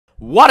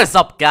What is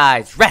up,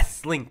 guys?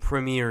 Wrestling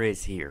Premier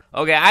is here.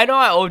 Okay, I know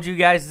I owed you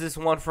guys this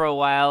one for a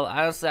while.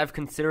 Honestly, I've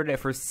considered it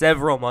for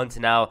several months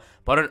now,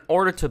 but in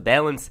order to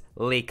balance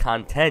the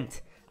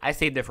content, I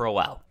saved it for a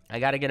while. I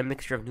gotta get a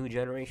mixture of new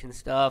generation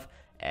stuff,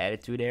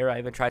 Attitude Era. I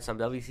even tried some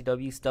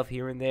WCW stuff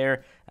here and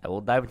there. I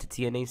will dive into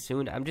TNA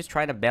soon. I'm just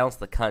trying to balance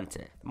the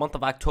content. The month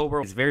of October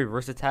is very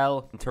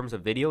versatile in terms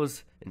of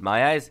videos. In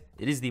my eyes,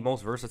 it is the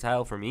most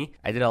versatile for me.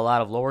 I did a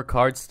lot of lower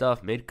card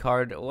stuff, mid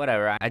card,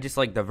 whatever. I just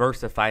like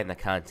diversifying the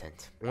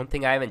content. One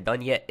thing I haven't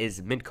done yet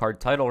is mid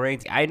card title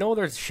reigns. I know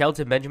there's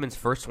Shelton Benjamin's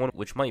first one,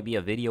 which might be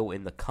a video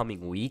in the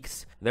coming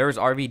weeks. There's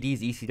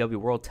RVD's ECW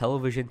World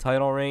Television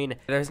title reign.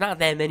 There's not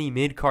that many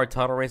mid card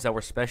title reigns that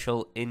were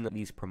special in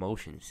these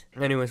promotions.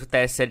 Anyways, with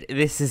that said,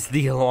 this is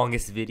the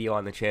longest video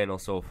on the channel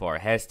so far.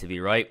 It has to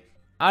be, right?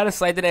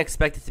 Honestly, I didn't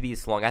expect it to be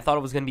this long. I thought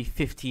it was going to be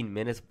 15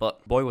 minutes,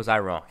 but boy was I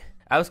wrong.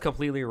 I was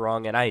completely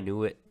wrong, and I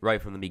knew it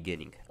right from the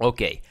beginning.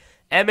 Okay,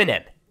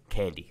 MNM,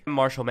 Candy.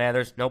 Marshall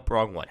Mathers, nope,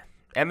 wrong one.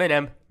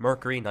 MNM,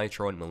 Mercury,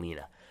 Nitro, and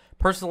Melina.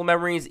 Personal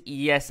memories,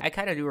 yes, I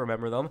kind of do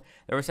remember them.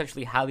 They were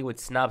essentially Hollywood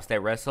snobs that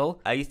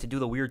wrestle. I used to do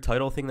the weird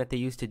title thing that they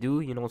used to do.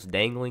 You know, it's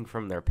dangling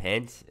from their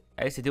pants.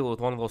 I used to do it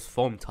with one of those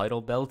foam title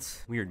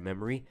belts. Weird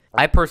memory.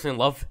 I personally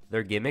love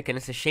their gimmick, and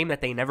it's a shame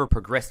that they never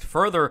progressed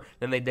further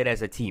than they did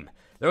as a team.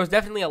 There was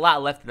definitely a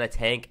lot left in the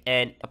tank,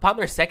 and upon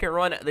their second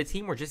run, the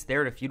team were just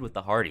there to feud with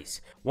the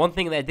Hardys. One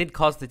thing that did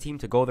cause the team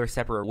to go their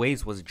separate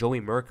ways was Joey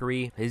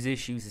Mercury, his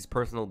issues, his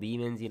personal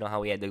demons, you know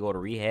how he had to go to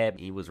rehab,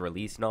 he was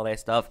released and all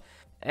that stuff.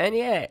 And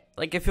yeah,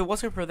 like if it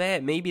wasn't for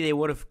that, maybe they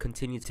would have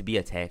continued to be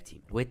a tag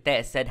team. With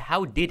that said,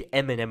 how did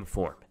MNM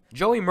form?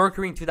 Joey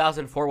Mercury in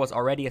 2004 was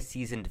already a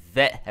seasoned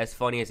vet, as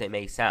funny as it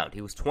may sound. He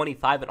was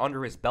 25 and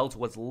under his belt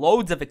was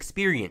loads of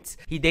experience.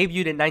 He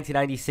debuted in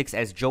 1996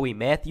 as Joey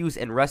Matthews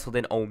and wrestled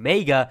in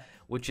Omega,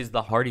 which is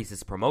the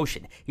Hardys'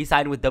 promotion. He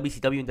signed with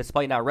WCW, and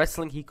despite not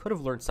wrestling, he could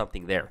have learned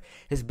something there.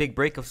 His big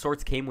break of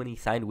sorts came when he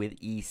signed with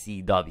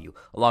ECW.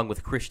 Along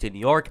with Christian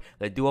York,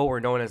 the duo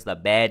were known as the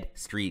Bad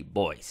Street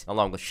Boys,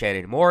 along with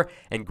Shannon Moore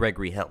and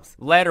Gregory Helms.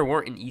 The latter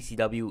weren't in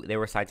ECW, they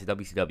were signed to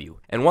WCW.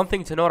 And one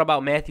thing to note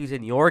about Matthews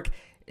and York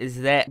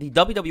is that the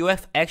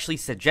WWF actually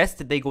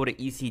suggested they go to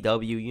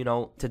ECW, you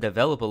know, to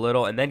develop a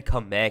little and then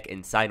come back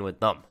and sign with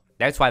them.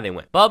 That's why they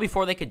went. But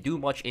before they could do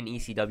much in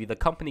ECW, the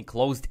company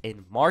closed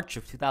in March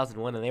of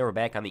 2001 and they were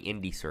back on the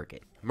indie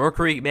circuit.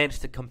 Mercury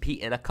managed to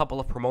compete in a couple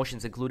of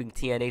promotions including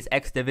TNA's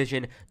X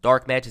Division,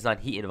 dark matches on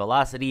Heat and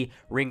Velocity,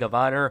 Ring of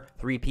Honor,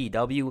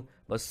 3PW.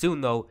 But soon,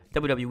 though,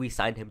 WWE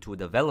signed him to a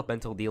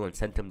developmental deal and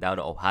sent him down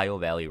to Ohio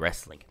Valley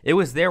Wrestling. It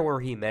was there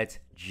where he met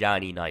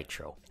Johnny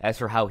Nitro. As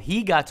for how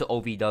he got to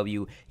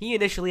OVW, he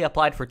initially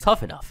applied for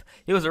Tough Enough.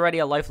 He was already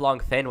a lifelong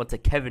fan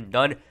with Kevin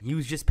Dunn. He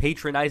was just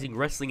patronizing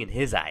wrestling in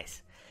his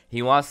eyes.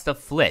 He wants to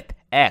flip,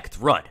 act,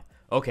 run.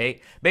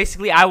 Okay,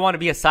 basically I want to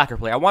be a soccer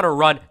player. I want to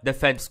run,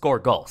 defend, score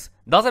goals.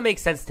 Doesn't make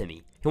sense to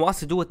me. He wants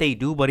to do what they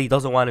do, but he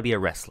doesn't want to be a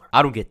wrestler.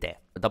 I don't get that.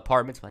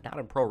 Departments, but not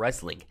in pro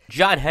wrestling.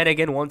 John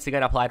Hennigan once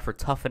again applied for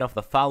Tough Enough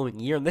the following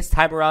year, and this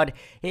time around,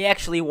 he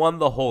actually won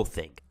the whole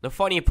thing. The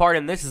funny part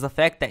in this is the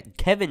fact that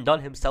Kevin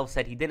Dunn himself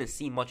said he didn't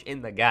see much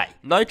in the guy.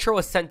 Nitro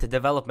was sent to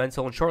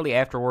developmental, and shortly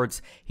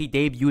afterwards, he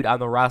debuted on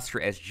the roster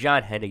as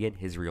John Hennigan,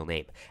 his real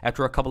name.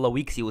 After a couple of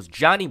weeks, he was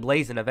Johnny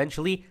Blaze, and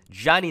eventually,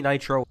 Johnny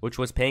Nitro, which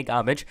was paying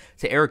homage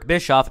to Eric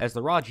Bischoff as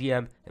the Raw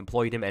GM,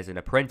 employed him as an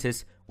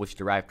apprentice, which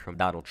derived from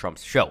Donald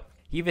Trump's show.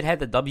 He even had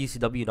the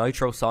WCW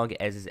Nitro song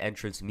as his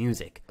entrance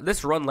music.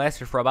 This run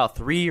lasted for about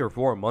 3 or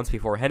 4 months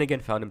before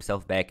Hennigan found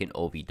himself back in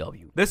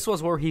OVW. This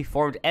was where he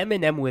formed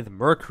MNM with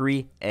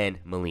Mercury and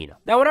Melina.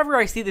 Now, whenever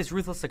I see this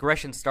Ruthless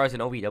Aggression stars in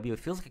OVW, it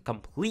feels like a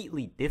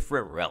completely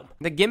different realm.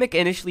 The gimmick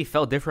initially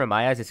felt different in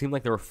my eyes. It seemed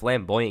like they were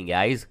flamboyant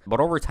guys, but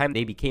over time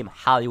they became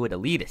Hollywood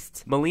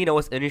elitists. Melina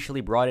was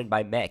initially brought in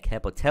by Matt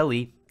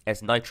Cappotelli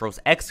as Nitro's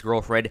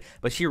ex-girlfriend,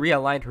 but she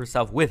realigned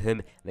herself with him,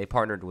 and they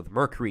partnered with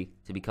Mercury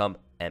to become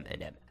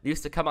MNM. They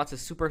used to come out to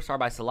Superstar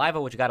by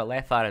Saliva, which got a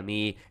laugh out of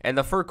me, and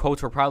the fur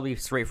coats were probably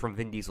straight from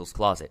Vin Diesel's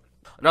closet.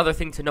 Another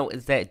thing to note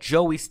is that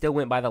Joey still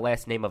went by the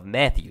last name of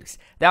Matthews.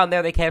 Down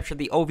there, they captured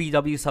the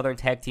OVW Southern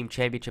Tag Team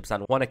Championships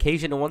on one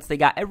occasion, and once they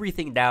got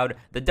everything down,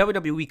 the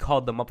WWE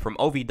called them up from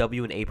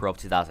OVW in April of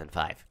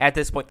 2005. At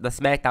this point, the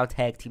SmackDown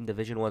Tag Team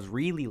division was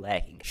really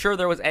lacking. Sure,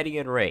 there was Eddie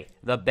and Ray,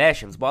 the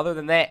Bashams, but other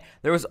than that,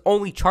 there was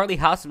only Charlie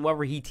Haas and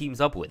whoever he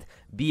teams up with,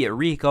 be it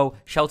Rico,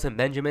 Shelton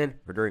Benjamin,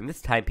 or during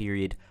this time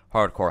period,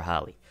 Hardcore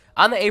Holly.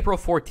 On the April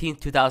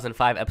 14th,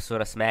 2005 episode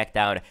of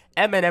SmackDown,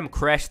 MNM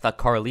crashed the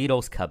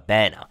Carlitos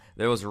Cabana.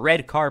 There was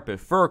red carpet,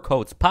 fur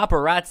coats,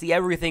 paparazzi,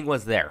 everything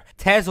was there.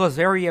 Taz was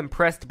very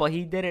impressed, but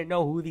he didn't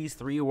know who these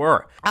three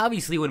were.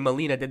 Obviously, when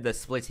Melina did the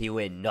splits, he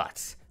went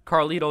nuts.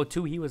 Carlito,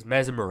 too, he was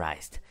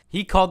mesmerized.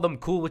 He called them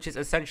cool, which is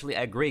essentially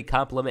a great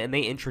compliment, and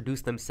they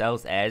introduced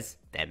themselves as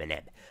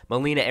MNM.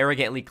 Melina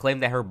arrogantly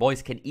claimed that her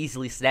boys can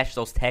easily snatch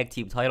those tag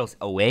team titles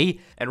away,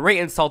 and Ray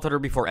insulted her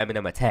before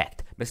MNM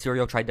attacked.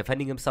 Mysterio tried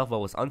defending himself but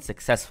was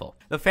unsuccessful.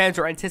 The fans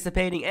were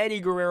anticipating Eddie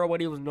Guerrero,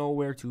 but he was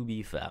nowhere to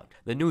be found.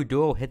 The new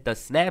duo hit the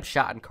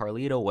snapshot and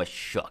Carlito was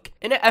shook.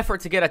 In an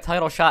effort to get a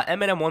title shot,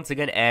 MNM once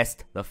again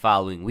asked the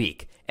following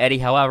week. Eddie,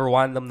 however,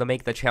 wanted them to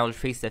make the challenge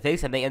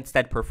face-to-face, and they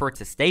instead preferred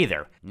to stay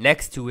there,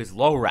 next to his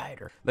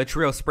lowrider. The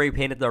trio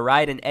spray-painted the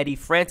ride, and Eddie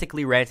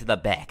frantically ran to the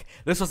back.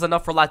 This was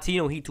enough for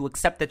Latino Heat to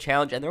accept the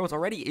challenge, and there was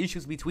already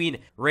issues between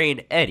Ray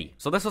and Eddie.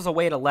 So this was a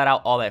way to let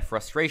out all that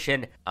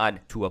frustration on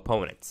two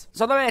opponents.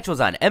 So the match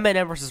was on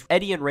MNM versus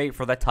Eddie and Ray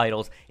for the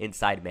titles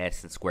inside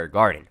Madison Square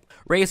Garden.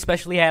 Ray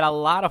especially had a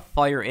lot of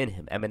fire in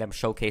him. MNM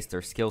showcased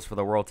their skills for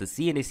the world to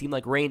see, and it seemed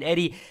like Ray and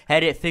Eddie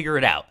had it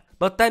figured out.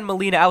 But then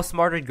Melina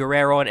outsmarted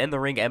Guerrero, and in the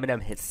ring,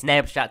 MNM hit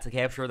Snapshot to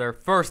capture their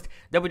first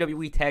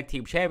WWE Tag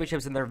Team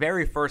Championships in their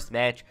very first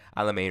match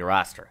on the main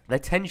roster. The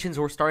tensions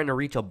were starting to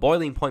reach a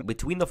boiling point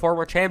between the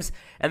former champs,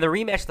 and the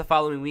rematch the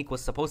following week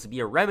was supposed to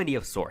be a remedy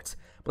of sorts.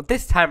 But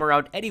this time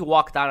around, Eddie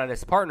walked out on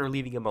his partner,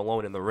 leaving him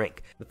alone in the ring.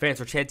 The fans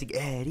were chanting,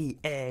 "Eddie,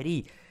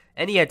 Eddie,"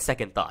 and he had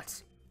second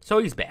thoughts. So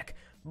he's back.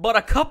 But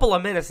a couple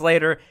of minutes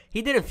later,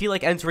 he didn't feel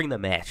like entering the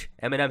match.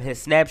 MNM hit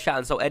Snapshot,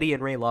 and so Eddie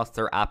and Ray lost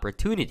their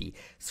opportunity.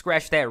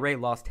 Scratch that, Ray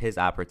lost his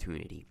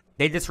opportunity.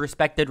 They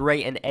disrespected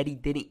Ray, and Eddie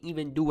didn't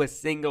even do a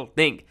single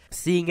thing.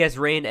 Seeing as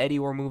Ray and Eddie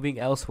were moving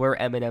elsewhere,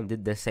 MNM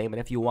did the same, and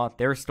if you want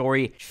their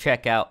story,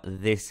 check out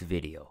this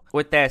video.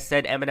 With that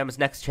said, MNM's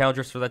next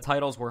challengers for the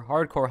titles were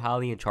Hardcore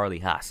Holly and Charlie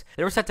Haas.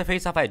 They were set to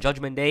face off at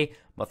Judgment Day,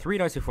 but 3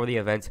 nights before the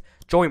event,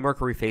 Joey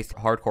Mercury faced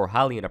Hardcore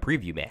Holly in a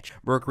preview match.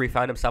 Mercury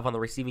found himself on the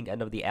receiving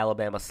end of the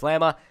Alabama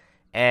Slammer,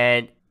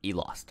 and he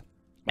lost.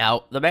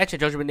 Now, the match at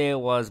Judgment Day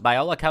was, by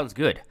all accounts,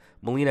 good.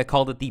 Melina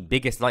called it the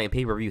biggest night in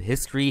pay-per-view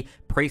history,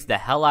 praised the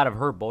hell out of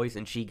her boys,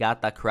 and she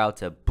got the crowd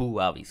to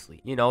boo,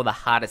 obviously. You know, the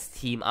hottest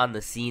team on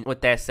the scene.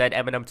 With that said,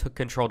 MNM took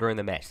control during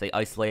the match. They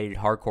isolated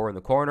Hardcore in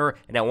the corner,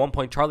 and at one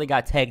point, Charlie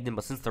got tagged in,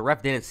 but since the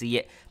ref didn't see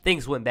it,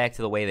 things went back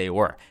to the way they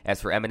were.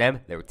 As for MNM,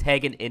 they were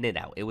tagging in and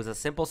out. It was a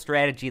simple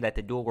strategy that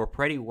the duo were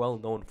pretty well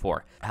known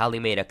for. Holly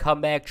made a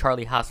comeback.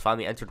 Charlie Haas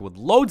finally entered with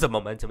loads of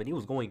momentum, and he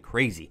was going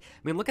crazy. I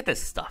mean, look at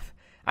this stuff.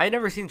 I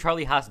never seen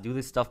Charlie Haas do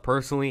this stuff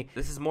personally.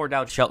 This is more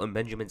down Shelton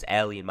Benjamin's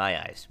alley in my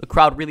eyes. The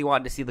crowd really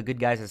wanted to see the good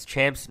guys as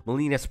champs.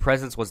 Melina's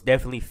presence was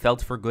definitely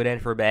felt for good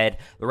and for bad.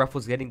 The ref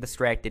was getting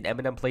distracted.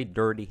 MNM played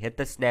dirty, hit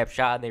the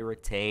snapshot, and they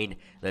retained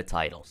the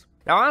titles.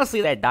 Now,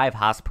 honestly, that dive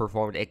Haas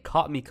performed, it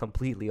caught me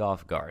completely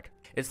off guard.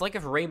 It's like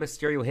if Rey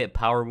Mysterio hit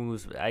power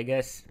moves, I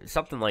guess,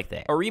 something like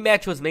that. A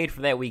rematch was made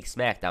for that week's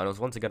SmackDown. It was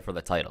once again for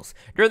the titles.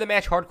 During the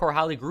match, Hardcore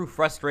Holly grew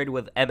frustrated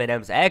with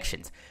MNM's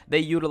actions. They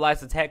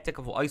utilized the tactic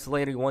of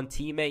isolating one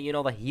teammate, you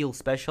know, the heel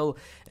special.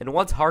 And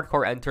once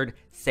Hardcore entered,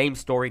 same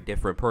story,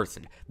 different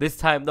person. This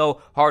time, though,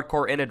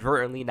 Hardcore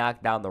inadvertently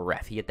knocked down the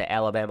ref. He hit the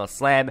Alabama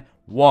Slam.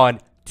 1,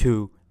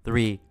 2,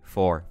 3,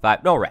 4,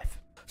 5. No ref.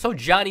 So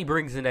Johnny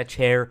brings in a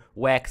chair,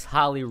 whacks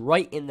Holly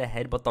right in the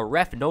head, but the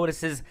ref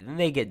notices, and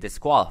they get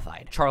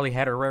disqualified. Charlie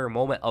had a rare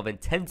moment of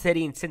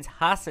intensity, and since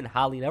Haas and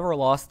Holly never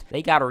lost,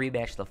 they got a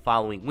rematch the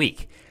following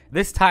week.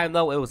 This time,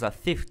 though, it was a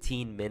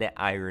 15-minute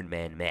Iron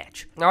Man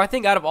match. Now, I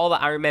think out of all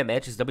the Iron Man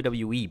matches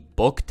WWE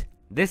booked,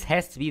 this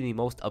has to be the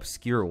most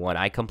obscure one.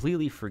 I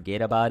completely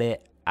forget about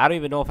it. I don't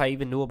even know if I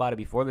even knew about it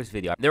before this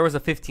video. There was a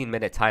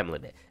 15-minute time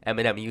limit.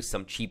 MNM used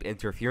some cheap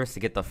interference to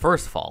get the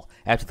first fall.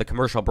 After the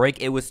commercial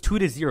break, it was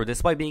 2-0.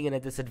 Despite being in a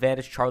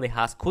disadvantage, Charlie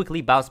Haas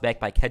quickly bounced back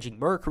by catching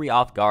Mercury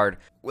off guard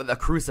with a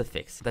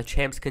crucifix. The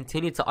champs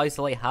continued to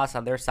isolate Haas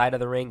on their side of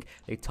the ring.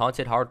 They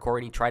taunted Hardcore,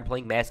 and he tried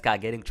playing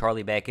mascot, getting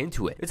Charlie back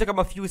into it. It took him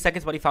a few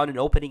seconds, but he found an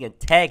opening and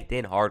tagged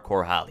in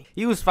Hardcore Holly.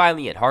 He was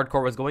finally in.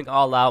 Hardcore was going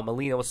all out.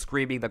 Melina was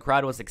screaming. The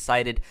crowd was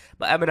excited,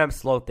 but MNM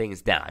slowed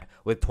things down.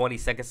 With 20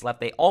 seconds left,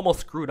 they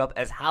almost screwed up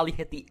as Holly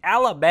hit the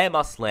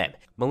Alabama Slam.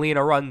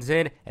 Melina runs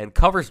in and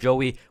covers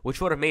Joey,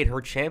 which would have made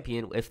her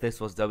champion if this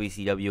was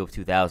WCW of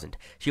 2000.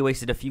 She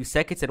wasted a few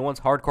seconds, and once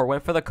Hardcore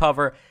went for the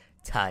cover,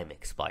 time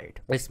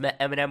expired. This meant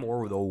MNM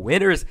were the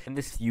winners, and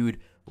this feud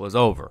was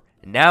over.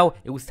 And now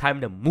it was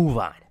time to move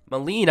on.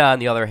 Melina, on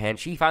the other hand,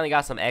 she finally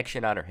got some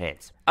action on her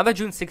hands. On the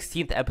June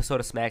 16th episode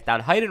of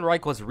SmackDown,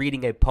 Heidenreich was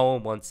reading a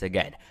poem once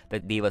again. The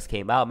Divas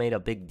came out, made a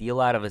big deal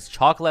out of his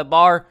chocolate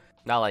bar.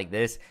 Not like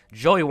this.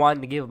 Joey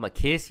wanted to give him a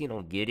kiss. You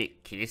don't get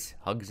it. Kiss,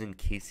 hugs, and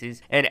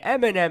kisses. And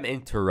MNM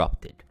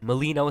interrupted.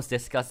 Melina was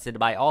disgusted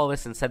by all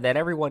this and said that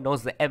everyone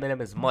knows that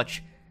MNM is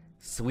much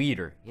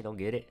sweeter. You don't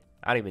get it?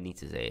 I don't even need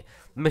to say it.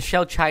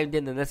 Michelle chimed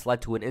in, and this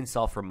led to an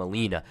insult from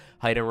Melina.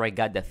 Heidenreich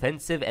got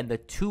defensive, and the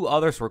two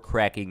others were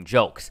cracking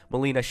jokes.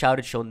 Melina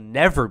shouted she'll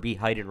never be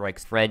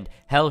Heidenreich's friend.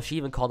 Hell, she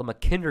even called him a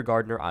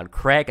kindergartner on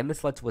crack, and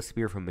this led to a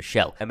spear from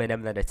Michelle.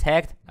 MNM then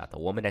attacked, not the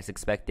woman as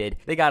expected.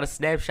 They got a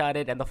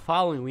snapshotted, and the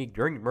following week,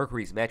 during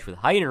Mercury's match with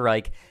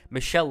Heidenreich,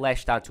 Michelle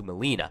lashed onto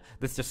Melina.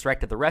 This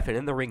distracted the ref, and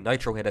in the ring,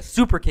 Nitro hit a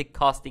super kick,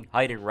 costing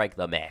Heidenreich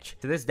the match.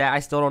 To this day, I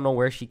still don't know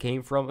where she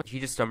came from. She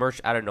just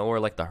emerged out of nowhere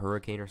like the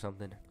Hurricane or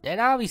something. And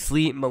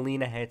obviously,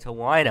 Melina had to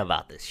whine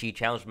about this. She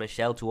challenged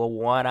Michelle to a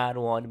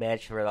one-on-one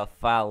match for the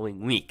following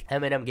week.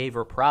 MNM gave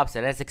her props,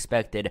 and as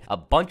expected, a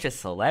bunch of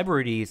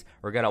celebrities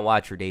were gonna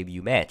watch her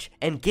debut match.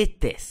 And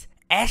get this,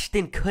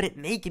 Ashton couldn't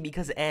make it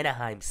because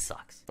Anaheim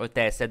sucks. With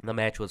that said, the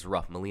match was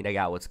rough. Melina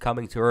got what's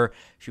coming to her.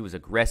 She was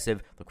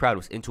aggressive. The crowd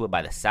was into it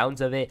by the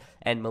sounds of it.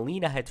 And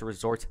Melina had to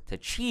resort to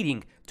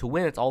cheating to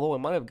win it, although it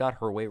might have got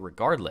her way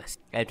regardless.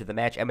 After the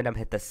match, MNM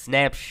hit the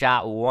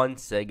snapshot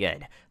once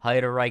again.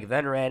 Heidenreich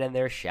then ran in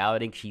there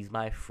shouting, "She's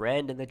my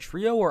friend," and the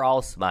trio were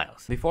all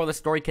smiles. Before the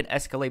story could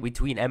escalate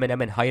between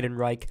MNM and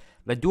Heidenreich,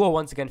 the duo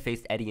once again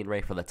faced Eddie and Ray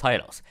for the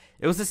titles.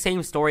 It was the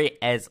same story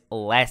as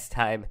last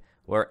time,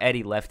 where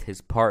Eddie left his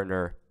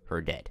partner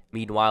for dead.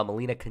 Meanwhile,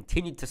 Melina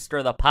continued to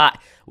stir the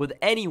pot with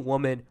any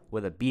woman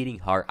with a beating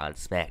heart on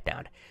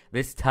SmackDown.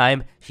 This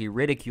time, she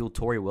ridiculed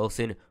Tori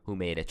Wilson, who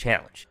made a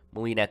challenge.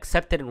 Melina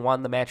accepted and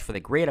won the match for the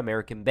Great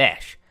American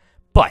Bash.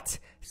 But,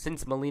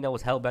 since Melina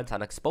was hell-bent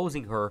on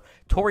exposing her,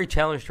 Tori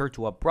challenged her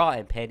to a bra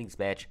and panties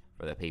match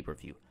for the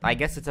pay-per-view. I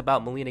guess it's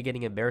about Melina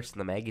getting embarrassed in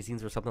the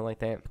magazines or something like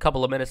that. A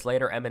couple of minutes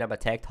later, MNM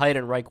attacked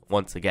Heidenreich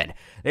once again.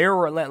 They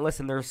were relentless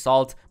in their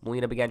assault.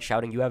 Melina began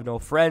shouting, "You have no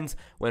friends,"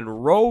 when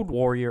Road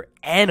Warrior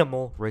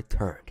Animal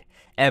returned.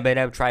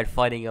 MNM tried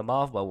fighting him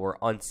off, but were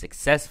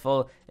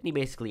unsuccessful, and he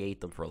basically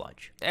ate them for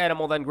lunch.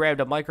 Animal then grabbed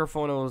a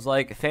microphone and was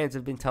like, "Fans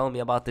have been telling me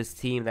about this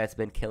team that's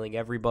been killing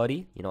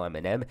everybody,"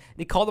 MNM, and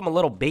he called them a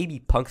little baby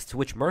punks, to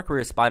which Mercury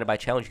responded by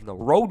challenging the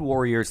Road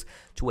Warriors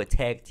to a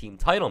tag team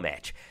title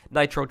match.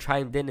 Nitro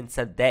chimed in and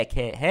said that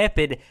can't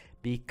happen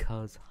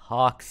because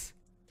Hawk's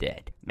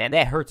dead. Man,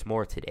 that hurts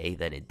more today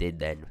than it did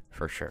then,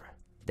 for sure.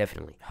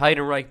 Definitely.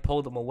 Heidenreich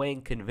pulled him away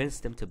and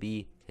convinced him to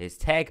be his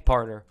tag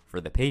partner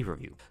for the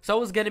pay-per-view. So it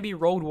was going to be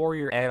Road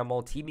Warrior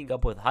Animal teaming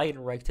up with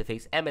Heidenreich to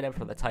face MNM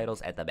for the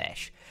titles at the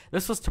Bash.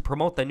 This was to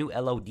promote the new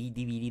LOD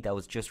DVD that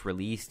was just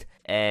released,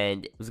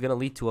 and it was going to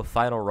lead to a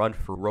final run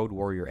for Road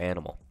Warrior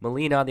Animal.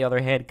 Melina, on the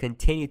other hand,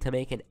 continued to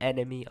make an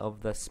enemy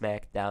of the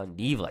SmackDown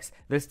Divas.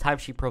 This time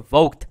she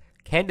provoked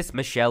Candice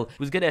Michelle, who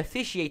was going to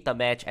officiate the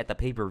match at the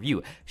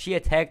pay-per-view. She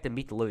attacked and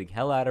beat the living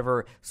hell out of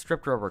her,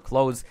 stripped her of her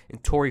clothes,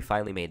 and Tori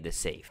finally made the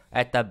save.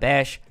 At the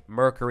Bash,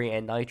 Mercury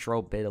and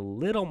Nitro bit a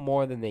little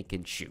more than they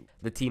can chew.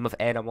 The team of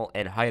Animal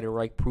and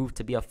Heidenreich proved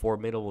to be a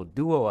formidable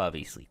duo,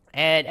 obviously.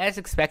 And as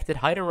expected,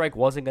 Heidenreich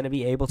wasn't going to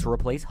be able to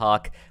replace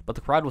Hawk, but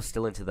the crowd was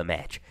still into the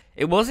match.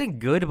 It wasn't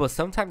good, but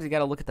sometimes you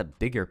gotta look at the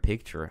bigger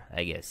picture,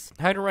 I guess.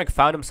 Heidenreich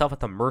found himself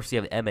at the mercy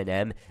of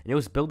MNM, and it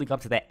was building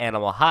up to that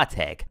Animal hot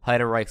tag.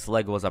 Heidenreich's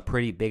leg was a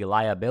pretty big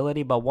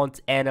liability, but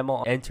once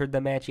Animal entered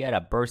the match, he had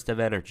a burst of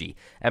energy.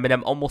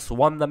 MNM almost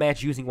won the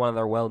match using one of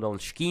their well-known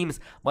schemes,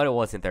 but it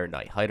wasn't their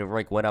night.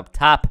 Heidenreich went up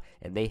top,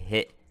 and they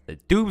hit the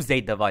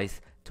Doomsday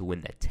device to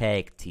win the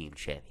tag team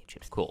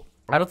championships. Cool.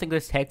 I don't think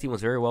this tag team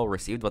was very well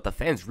received, but the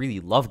fans really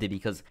loved it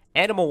because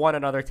Animal won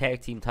another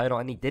tag team title,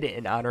 and he did it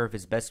in honor of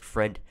his best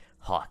friend,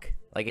 Hawk.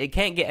 Like, it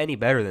can't get any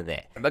better than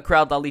that. The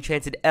crowd loudly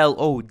chanted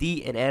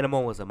LOD, and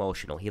Animal was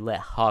emotional. He let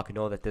Hawk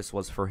know that this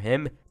was for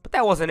him, but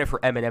that wasn't it for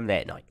MNM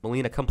that night.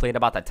 Melina complained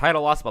about the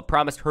title loss, but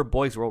promised her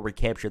boys will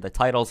recapture the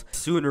titles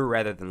sooner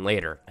rather than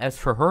later. As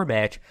for her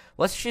match,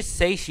 let's just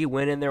say she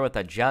went in there with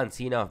a John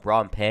Cena of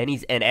bra and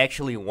panties and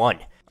actually won.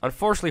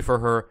 Unfortunately for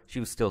her, she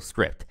was still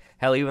stripped.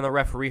 Hell, even the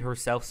referee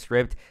herself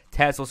stripped.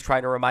 Taz was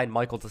trying to remind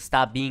Michael to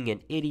stop being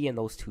an idiot, and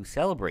those two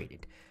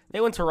celebrated. They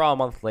went to Raw a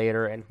month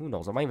later, and who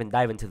knows, I might even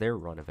dive into their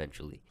run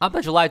eventually. On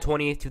the July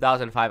 28th,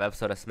 2005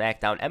 episode of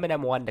SmackDown,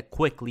 MNM wanted to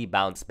quickly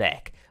bounce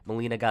back.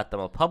 Melina got them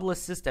a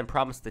publicist and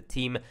promised the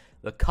team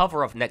the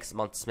cover of next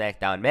month's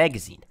SmackDown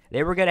magazine.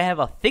 They were going to have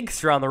a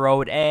fixture on the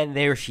road, and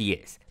there she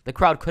is. The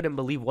crowd couldn't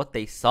believe what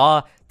they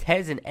saw.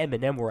 Taz and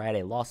MNM were at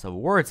a loss of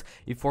words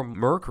before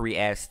Mercury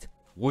asked,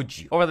 "Would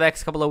you?" Over the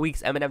next couple of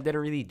weeks, MNM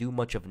didn't really do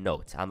much of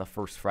note. On the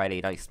first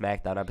Friday Night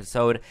SmackDown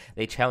episode,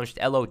 they challenged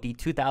LOD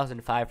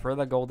 2005 for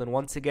the gold, and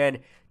once again,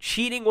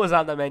 cheating was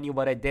on the menu,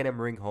 but it didn't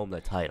bring home the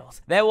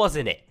titles. That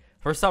wasn't it.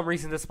 For some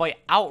reason, despite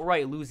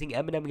outright losing,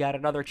 MNM got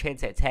another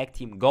chance at Tag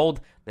Team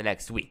Gold the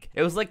next week.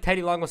 It was like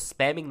Teddy Long was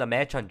spamming the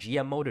match on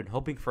GM mode and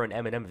hoping for an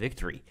MNM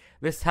victory.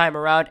 This time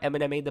around,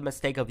 MNM made the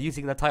mistake of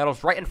using the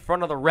titles right in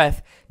front of the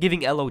ref,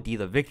 giving LOD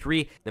the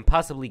victory, then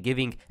possibly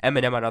giving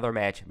MNM another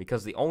match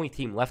because the only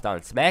team left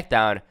on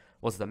SmackDown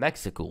was the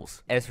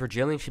Mexicools. As for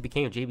Jillian, she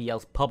became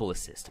JBL's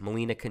publicist.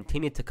 Melina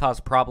continued to cause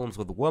problems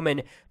with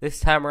women. This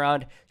time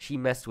around, she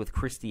messed with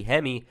Christy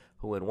Hemme,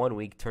 who in 1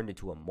 week turned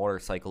into a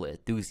motorcycle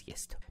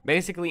enthusiast.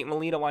 Basically,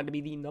 Melina wanted to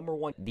be the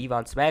 #1 diva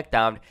on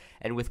SmackDown,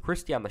 and with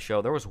Christy on the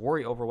show, there was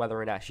worry over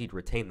whether or not she'd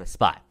retain the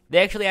spot. They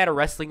actually had a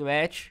wrestling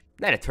match.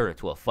 Then it turned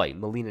into a fight.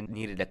 Melina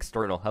needed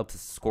external help to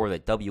score the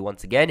W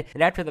once again,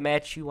 and after the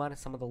match, she wanted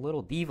some of the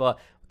little diva,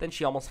 but then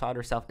she almost found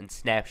herself in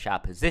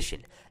snapshot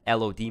position.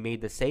 LOD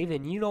made the save,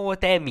 and you know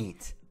what that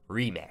means.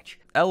 Rematch.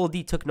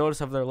 LOD took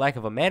notice of their lack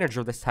of a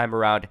manager this time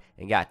around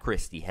and got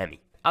Christy Hemme.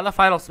 On the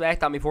final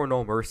SmackDown before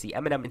No Mercy,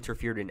 MNM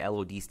interfered in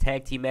LOD's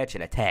tag team match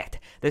and attacked.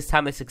 This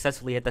time they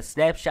successfully hit the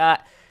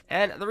snapshot,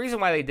 and the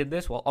reason why they did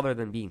this, well, other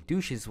than being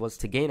douches, was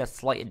to gain a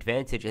slight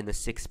advantage in the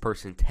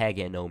 6-person tag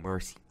at No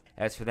Mercy.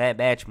 As for that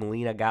match,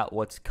 Melina got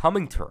what's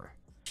coming to her.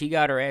 She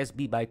got her ass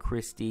beat by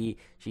Christy,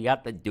 she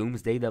got the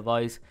Doomsday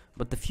device,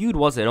 but the feud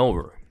wasn't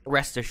over.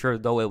 Rest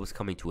assured, though, it was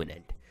coming to an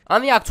end.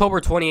 On the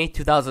October 28,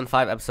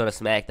 2005 episode of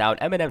SmackDown,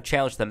 MNM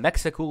challenged the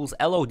Mexicools,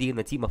 LOD, and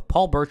the team of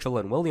Paul Burchill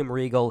and William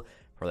Regal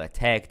for the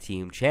Tag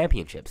Team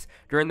Championships.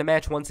 During the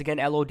match, once again,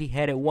 LOD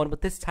had it won,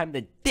 but this time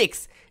the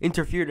Dicks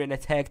interfered and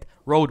attacked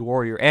Road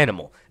Warrior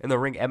Animal. In the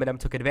ring, MNM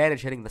took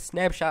advantage, hitting the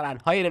snapshot on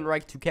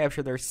Heidenreich to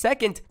capture their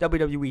second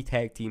WWE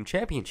Tag Team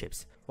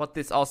Championships. What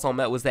this also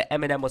meant was that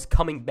MNM was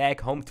coming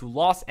back home to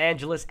Los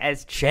Angeles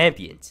as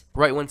champions.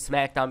 Right when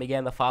SmackDown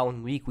began the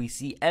following week, we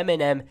see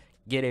MNM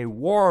get a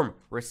warm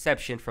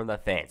reception from the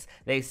fans.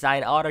 They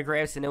signed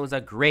autographs and it was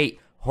a great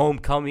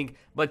homecoming,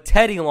 but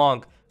Teddy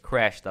Long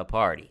crashed the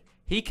party.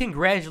 He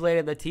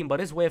congratulated the team,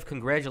 but his way of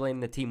congratulating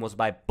the team was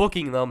by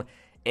booking them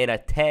in a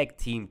tag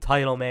team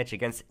title match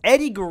against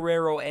Eddie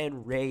Guerrero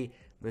and Rey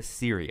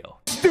Mysterio.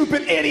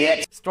 Stupid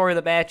idiot! Story of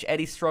the match,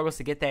 Eddie struggles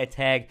to get that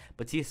tag.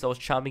 Batista was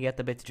chomping at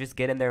the bit to just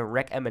get in there and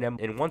wreck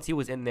MNM, and once he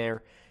was in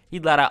there, he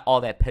let out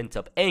all that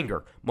pent-up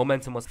anger.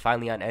 Momentum was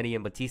finally on Eddie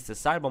and Batista's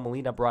side, but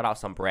Molina brought out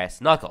some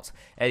brass knuckles.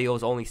 Eddie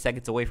was only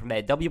seconds away from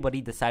that W, but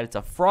he decided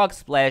to frog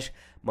splash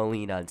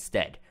Molina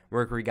instead.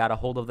 Mercury got a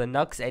hold of the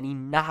Nux, and he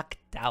knocked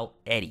out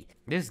Eddie.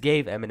 This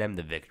gave MNM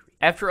the victory.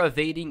 After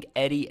evading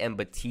Eddie and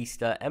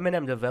Batista,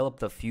 MNM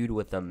developed a feud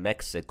with the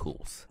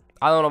Mexicools.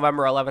 On the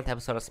November 11th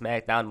episode of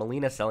SmackDown,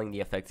 Molina selling the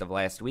effects of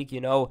last week,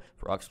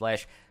 frog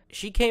splash.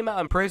 She came out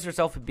and praised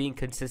herself for being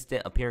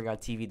consistent, appearing on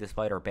TV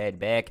despite her bad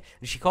back,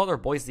 and she called her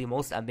boys the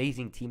most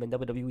amazing team in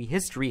WWE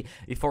history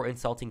before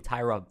insulting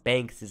Tyra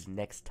Banks'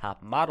 next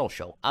top model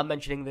show. I'm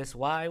mentioning this,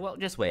 why? Well,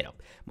 just wait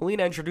up.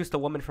 Melina introduced a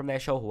woman from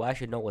that show who I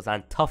should know was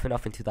on Tough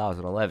Enough in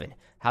 2011.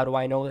 How do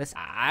I know this?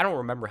 I don't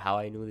remember how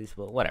I knew this,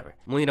 but whatever.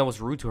 Melina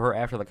was rude to her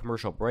after the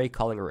commercial break,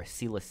 calling her a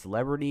C-list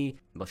celebrity.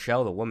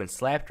 Michelle, the woman,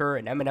 slapped her,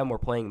 and MNM were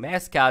playing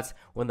mascots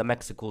when the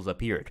Mexicools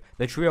appeared.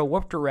 The trio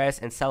whooped her ass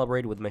and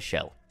celebrated with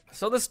Michelle.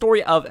 So the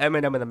story of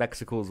MNM and the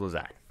Mexicools was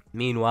on.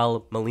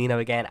 Meanwhile, Melina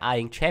began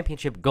eyeing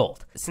championship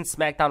gold. Since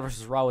SmackDown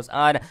vs. Raw was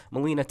on,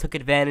 Melina took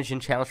advantage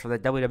and challenged for the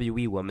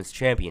WWE Women's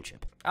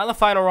Championship. On the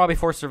final Raw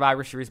before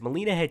Survivor Series,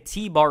 Melina had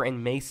T-Bar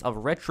and Mace of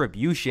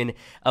Retribution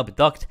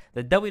abduct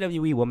the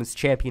WWE Women's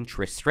Champion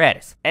Trish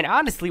Stratus. And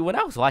honestly, when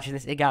I was watching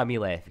this, it got me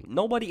laughing.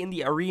 Nobody in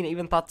the arena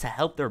even thought to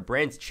help their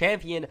brand's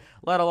champion,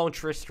 let alone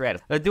Trish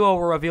Stratus. The duo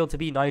were revealed to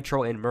be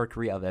Nitro and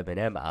Mercury of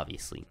MNM,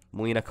 obviously.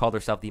 Melina called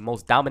herself the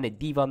most dominant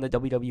diva in the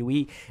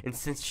WWE, and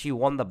since she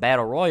won the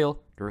Battle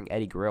Royal during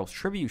Eddie Guerrero's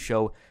tribute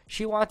show,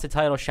 she wants a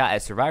title shot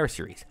at Survivor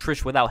Series.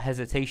 Trish, without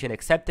hesitation,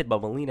 accepted,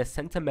 but Melina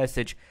sent a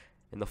message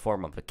in the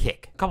form of a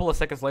kick. A couple of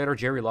seconds later,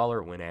 Jerry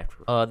Lawler went after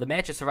her. The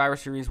match at Survivor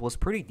Series was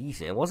pretty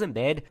decent. It wasn't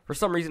bad. For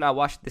some reason, I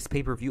watched this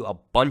pay-per-view a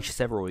bunch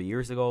several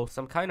years ago,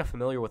 so I'm kind of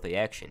familiar with the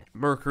action.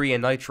 Mercury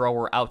and Nitro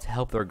were out to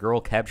help their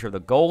girl capture the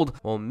gold,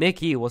 while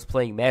Mickey was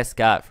playing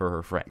mascot for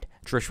her friend.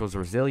 Trish was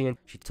resilient.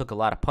 She took a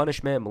lot of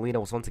punishment. Melina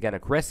was once again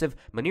aggressive,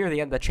 but near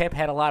the end, the champ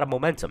had a lot of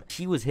momentum.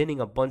 She was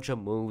hitting a bunch of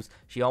moves.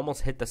 She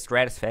almost hit the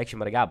Stratisfaction,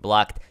 but it got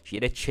blocked. She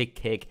hit a chick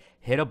kick,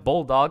 hit a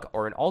bulldog,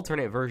 or an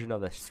alternate version of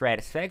the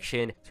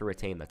Stratisfaction to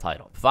retain the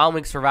title.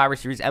 Following Survivor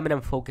Series,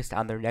 MNM focused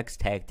on their next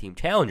tag team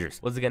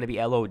challengers. Was it going to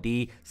be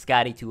LOD,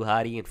 Scotty 2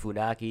 Hotty, and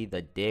Funaki,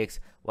 the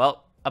Dicks?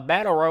 Well, a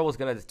Battle Royal was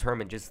going to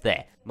determine just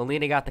that.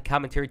 Melina got the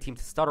commentary team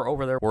to stutter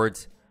over their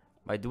words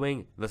by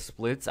doing the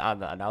splits on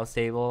the announce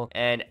table,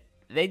 and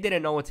they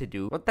didn't know what to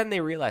do, but then they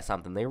realized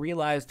something. They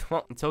realized,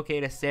 well, it's okay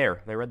to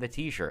stare. They read the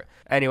t-shirt.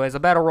 Anyways, the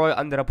Battle Royal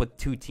ended up with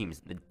two teams,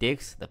 the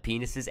Dicks, the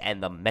Penises,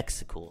 and the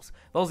Mexicools.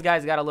 Those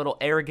guys got a little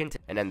arrogant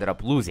and ended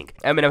up losing.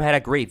 MNM had a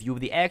great view of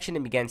the action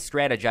and began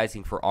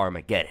strategizing for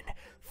Armageddon.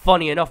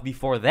 Funny enough,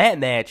 before that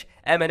match,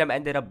 MNM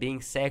ended up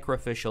being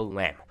sacrificial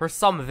lamb. For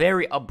some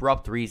very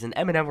abrupt reason,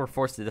 MNM were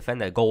forced to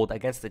defend the gold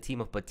against the team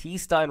of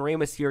Batista and Rey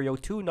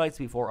Mysterio 2 nights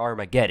before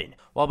Armageddon.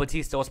 While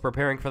Batista was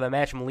preparing for the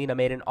match, Melina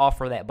made an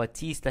offer that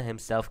Batista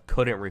himself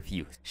couldn't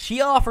refuse. She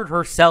offered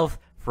herself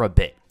for a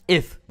bit,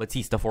 if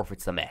Batista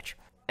forfeits the match.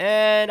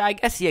 And I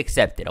guess he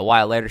accepted. A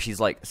while later, she's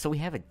like, so we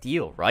have a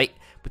deal, right?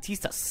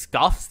 Batista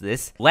scoffs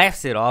this,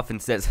 laughs it off,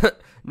 and says,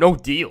 no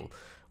deal,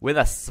 with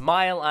a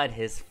smile on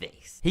his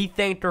face. He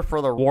thanked her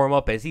for the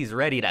warm-up as he's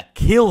ready to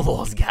kill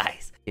those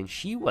guys. And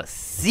she was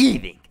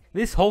seething.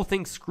 This whole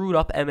thing screwed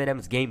up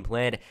MNM's game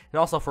plan, and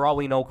also for all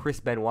we know, Chris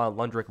Benoit and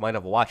Lundrick might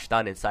have watched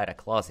on inside a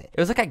closet. It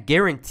was like a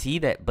guarantee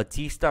that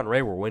Batista and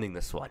Rey were winning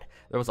this one.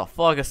 There was a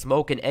fog of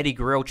smoke, and Eddie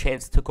Guerrero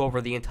chants took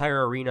over the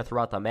entire arena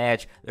throughout the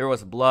match. There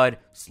was blood,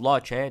 slaw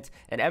chants,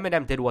 and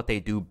MNM did what they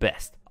do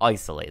best.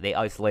 Isolate. They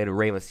isolated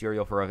Rey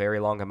Mysterio for a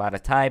very long amount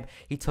of time.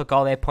 He took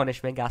all that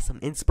punishment, got some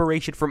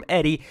inspiration from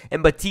Eddie,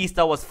 and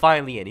Batista was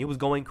finally in. He was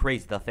going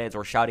crazy. The fans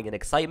were shouting in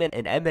excitement,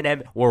 and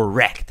MNM were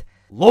wrecked.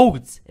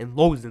 Loads and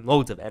loads and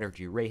loads of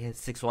energy. Rey hit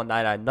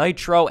 619 on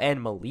Nitro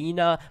and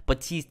Melina.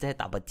 Batista hit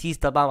the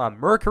Batista bomb on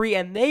Mercury,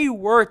 and they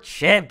were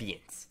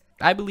champions.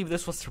 I believe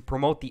this was to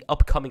promote the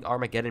upcoming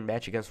Armageddon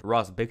match against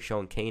Ross, Big Show,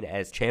 and Kane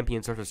as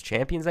champions versus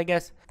champions, I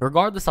guess.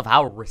 Regardless of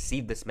how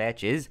received this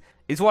match is,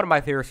 it's one of my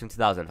favorites from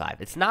 2005.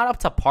 It's not up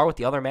to par with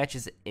the other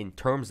matches in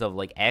terms of,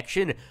 like,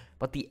 action,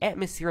 but the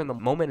atmosphere and the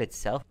moment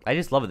itself, I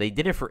just love it. They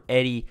did it for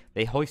Eddie.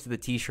 They hoisted the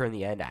t-shirt in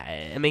the end.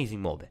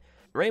 Amazing moment.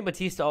 Rey and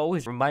Batista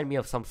always remind me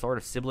of some sort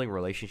of sibling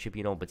relationship.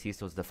 You know,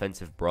 Batista's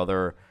defensive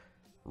brother,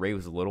 Rey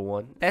was the little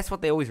one. That's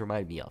what they always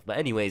remind me of. But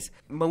anyways,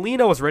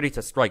 Melina was ready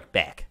to strike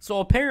back. So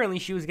apparently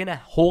she was going to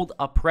hold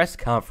a press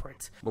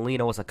conference.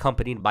 Melina was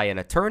accompanied by an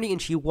attorney,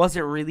 and she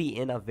wasn't really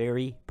in a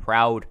very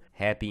proud,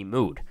 happy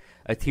mood.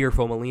 A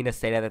tearful Melina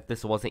stated that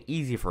this wasn't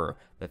easy for her.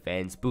 The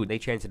fans booed. They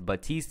chanted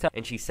Batista,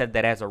 and she said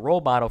that as a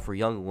role model for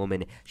young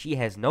women, she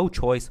has no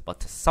choice but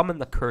to summon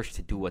the courage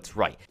to do what's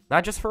right.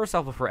 Not just for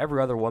herself, but for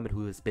every other woman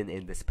who has been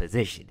in this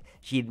position.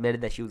 She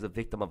admitted that she was a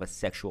victim of a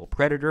sexual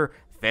predator.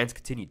 Fans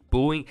continued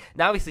booing.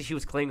 Now, obviously, she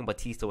was claiming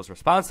Batista was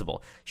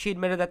responsible. She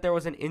admitted that there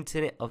was an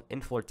incident of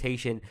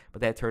infiltration,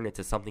 but that turned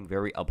into something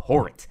very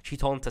abhorrent. She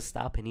told him to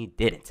stop, and he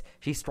didn't.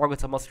 She struggled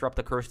to muster up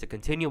the courage to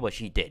continue, but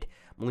she did.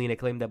 Melina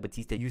claimed that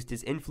Batista used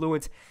his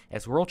influence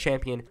as world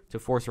champion to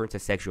force her into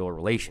sexual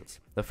relations.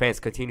 The fans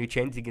continued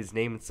chanting his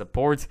name in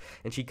support,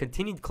 and she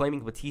continued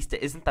claiming Batista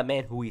isn't the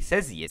man who he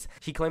says he is.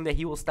 She claimed that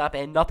he will stop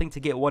at nothing to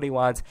get what he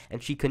wants,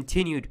 and she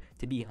continued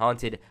to be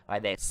haunted by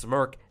that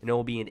smirk, and it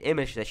will be an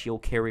image that she'll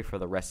carry for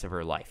the rest of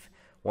her life.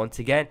 Once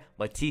again,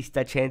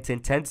 Batista chants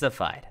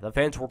intensified. The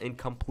fans were in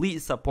complete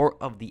support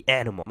of the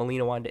animal.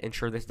 Melina wanted to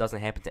ensure this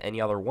doesn't happen to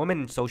any other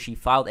woman, and so she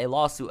filed a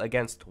lawsuit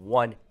against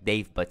one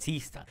Dave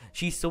Batista.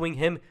 She's suing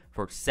him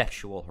for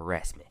sexual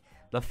harassment.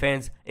 The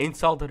fans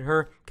insulted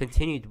her,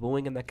 continued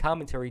booing, and the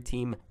commentary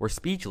team were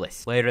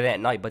speechless. Later that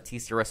night,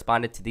 Batista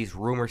responded to these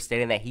rumors,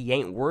 stating that he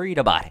ain't worried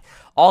about it.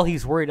 All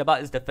he's worried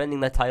about is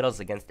defending the titles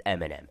against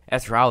MNM.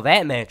 As for how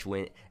that match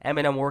went,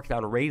 MNM worked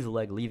on Rey's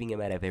leg, leaving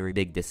him at a very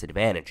big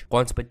disadvantage.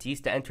 Once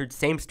Batista entered,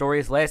 same story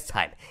as last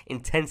time.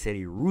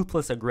 Intensity,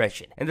 ruthless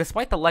aggression. And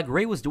despite the leg,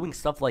 Rey was doing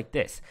stuff like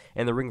this.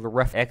 In the ring, the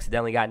ref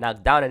accidentally got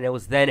knocked down, and it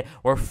was then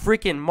where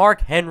freaking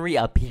Mark Henry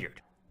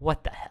appeared.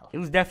 What the hell? It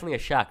was definitely a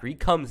shocker. He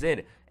comes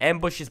in,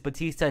 ambushes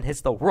Batista, and hits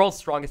the world's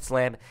strongest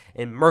slam,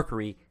 and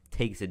Mercury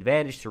takes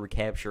advantage to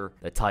recapture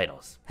the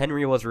titles.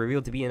 Henry was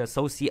revealed to be an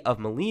associate of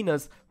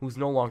Melina's, who's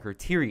no longer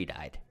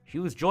teary-eyed. She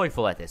was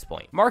joyful at this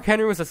point. Mark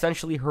Henry was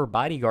essentially her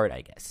bodyguard, I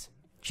guess.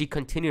 She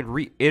continued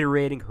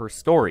reiterating her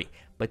story.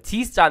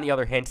 Batista, on the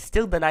other hand,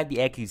 still denied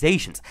the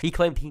accusations. He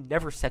claimed he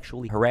never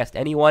sexually harassed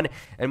anyone,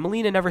 and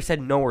Melina never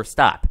said no or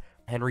stop.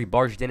 Henry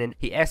barged in and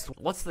he asked,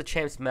 what's the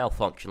champ's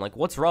malfunction? Like,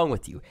 what's wrong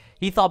with you?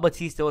 He thought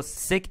Batista was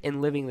sick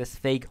and living this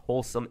fake,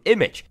 wholesome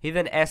image. He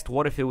then asked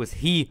what if it was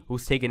he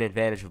who's taking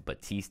advantage of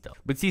Batista.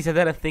 Batista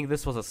didn't think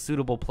this was a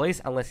suitable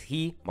place unless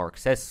he, Mark,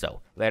 says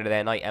so. Later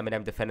that night,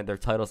 MNM defended their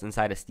titles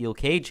inside a steel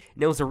cage,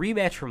 and it was a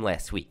rematch from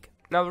last week.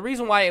 Now, the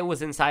reason why it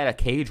was inside a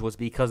cage was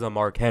because of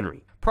Mark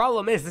Henry.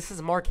 Problem is, this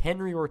is Mark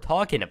Henry we're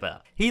talking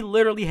about. He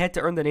literally had to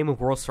earn the name of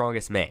World's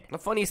Strongest Man. The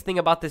funniest thing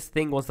about this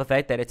thing was the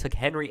fact that it took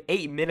Henry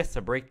 8 minutes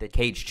to break the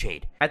cage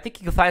chain. I think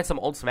you can find some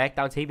old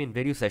SmackDown taping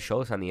videos that show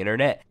this on the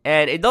internet,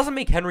 and it doesn't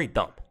make Henry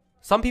dumb.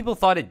 Some people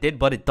thought it did,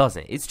 but it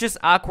doesn't. It's just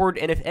awkward,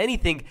 and if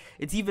anything,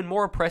 it's even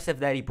more impressive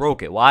that he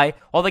broke it. Why?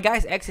 Well, the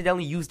guys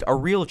accidentally used a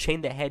real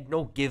chain that had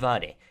no give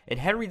on it, and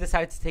Henry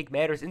decided to take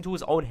matters into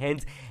his own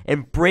hands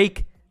and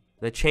break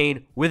the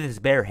chain with his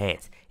bare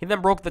hands. He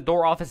then broke the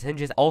door off his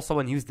hinges also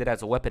and used it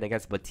as a weapon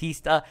against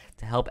Batista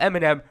to help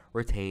MNM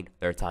retain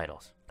their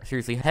titles.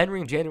 Seriously, Henry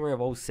in January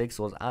of 06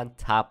 was on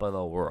top of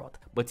the world.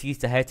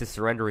 Batista had to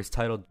surrender his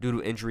title due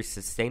to injuries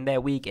sustained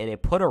that week, and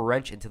it put a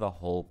wrench into the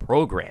whole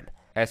program.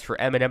 As for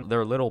MNM,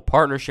 their little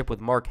partnership with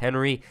Mark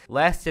Henry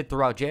lasted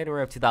throughout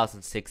January of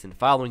 2006, and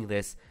following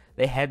this,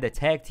 they had the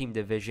tag team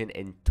division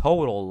in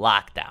total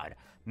lockdown.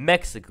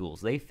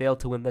 Mexicools, they failed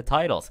to win the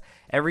titles.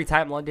 Every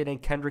time London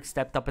and Kendrick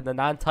stepped up in the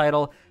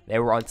non-title, they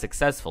were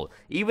unsuccessful.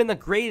 Even the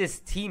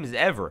greatest teams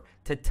ever,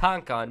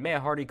 Tatanka and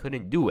Matt Hardy,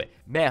 couldn't do it.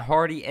 Matt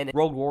Hardy and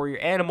Road Warrior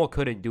Animal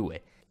couldn't do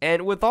it.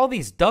 And with all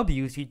these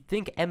W's, you'd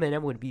think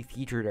MNM would be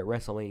featured at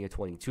WrestleMania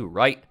 22,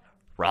 right?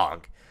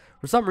 Wrong.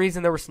 For some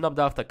reason, they were snubbed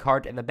off the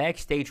card, and the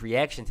backstage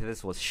reaction to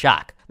this was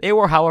shock. They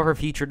were, however,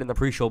 featured in the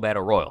pre-show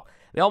Battle Royal.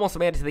 They almost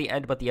made it to the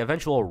end, but the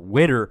eventual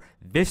winner,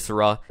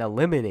 Viscera,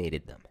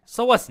 eliminated them.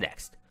 So what's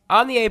next?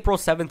 On the April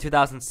 7,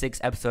 2006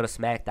 episode of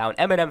SmackDown,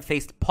 MNM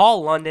faced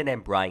Paul London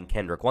and Brian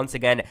Kendrick. Once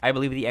again, I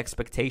believe the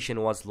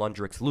expectation was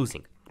Lundrick's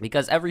losing,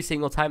 because every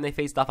single time they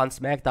faced off on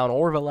SmackDown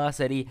or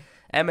Velocity,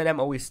 MNM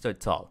always stood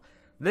tall.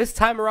 This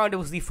time around, it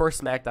was the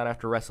first SmackDown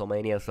after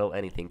WrestleMania, so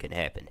anything can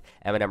happen.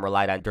 MNM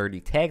relied on dirty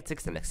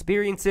tactics and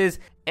experiences,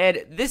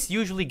 and this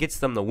usually gets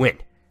them the win.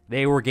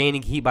 They were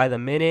gaining heat by the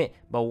minute,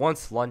 but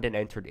once London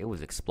entered, it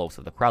was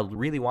explosive. The crowd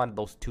really wanted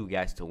those two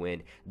guys to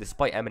win.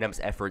 Despite MNM's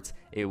efforts,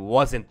 it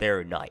wasn't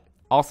their night.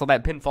 Also,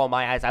 that pinfall in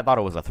my eyes, I thought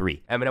it was a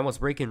 3. MNM was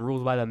breaking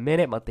rules by the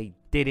minute, but they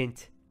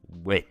didn't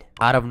win.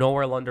 Out of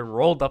nowhere, London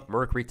rolled up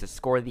Mercury to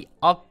score the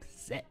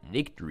upset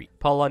victory.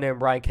 Paul London and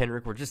Brian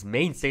Kendrick were just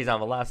mainstays on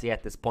Velocity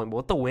at this point, but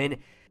with the win,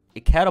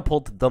 it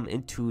catapulted them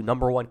into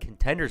 #1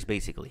 contenders,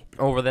 basically.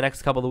 Over the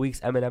next couple of weeks,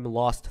 MNM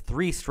lost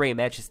 3 straight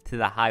matches to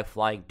the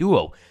high-flying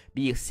duo.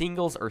 Be it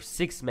singles or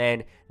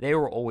 6-man, they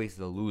were always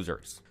the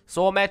losers.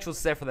 So a match was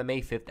set for the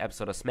May 5th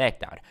episode of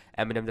SmackDown.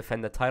 MNM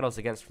defend the titles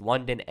against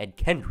London and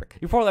Kendrick.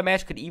 Before the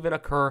match could even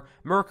occur,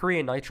 Mercury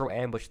and Nitro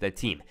ambushed the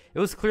team. It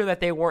was clear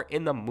that they weren't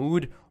in the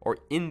mood or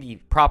in the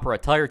proper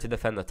attire to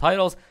defend the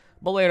titles,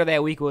 but later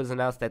that week it was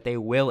announced that they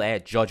will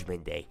at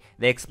Judgment Day.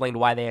 They explained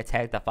why they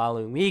attacked the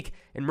following week,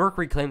 and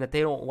Mercury claimed that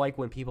they don't like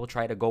when people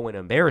try to go and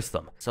embarrass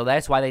them. So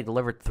that's why they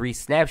delivered 3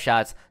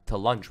 snapshots to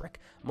Lundrick.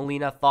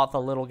 Melina thought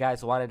the little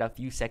guys wanted a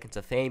few seconds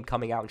of fame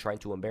coming out and trying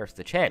to embarrass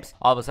the champs.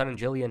 All of a sudden,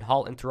 Jillian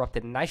Hall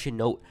interrupted, and I should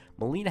note,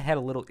 Melina had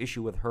a little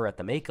issue with her at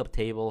the makeup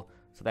table,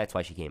 so that's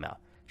why she came out.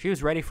 She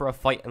was ready for a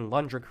fight, and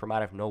Lundrick from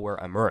out of nowhere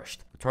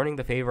emerged, returning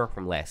the favor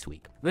from last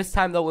week. This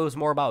time, though, it was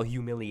more about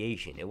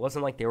humiliation. It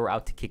wasn't like they were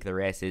out to kick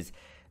their asses.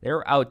 They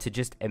were out to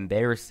just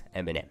embarrass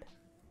MNM.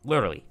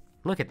 Literally.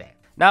 Look at that.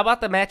 Now,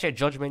 about the match at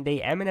Judgment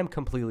Day, MNM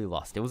completely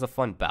lost. It was a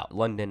fun bout.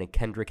 London and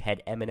Kendrick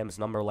had MNM's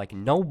number like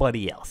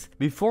nobody else.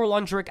 Before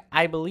Lundrick,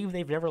 I believe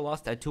they've never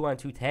lost a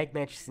 2-on-2 tag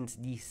match since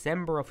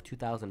December of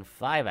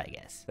 2005, I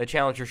guess. The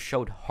challengers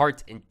showed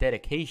heart and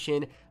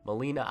dedication.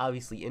 Melina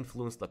obviously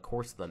influenced the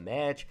course of the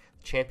match.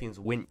 The champions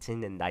went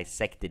in and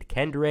dissected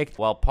Kendrick,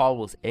 while Paul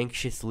was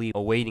anxiously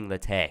awaiting the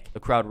tag. The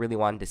crowd really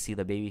wanted to see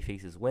the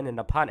babyfaces win, and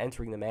upon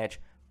entering the match,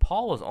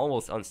 Paul was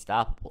almost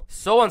unstoppable.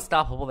 So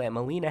unstoppable that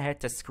Melina had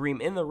to scream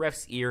in the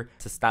ref's ear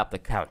to stop the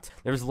count.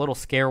 There was a little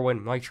scare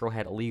when Nitro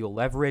had illegal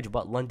leverage,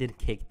 but London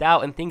kicked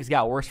out, and things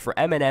got worse for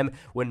MNM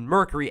when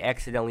Mercury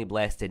accidentally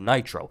blasted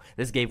Nitro.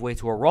 This gave way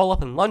to a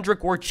roll-up, and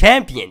Lundrick were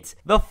champions.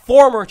 The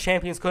former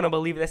champions couldn't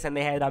believe this, and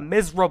they had a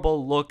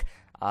miserable look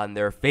on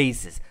their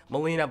faces.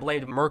 Melina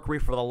blamed Mercury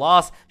for the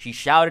loss. She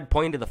shouted,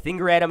 pointed the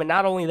finger at him, and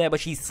not only that, but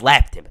she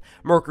slapped him.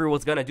 Mercury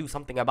was going to do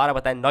something about it,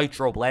 but then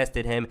Nitro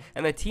blasted him,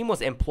 and the team was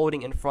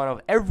imploding in front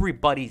of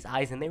everybody's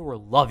eyes, and they were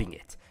loving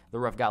it. The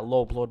ref got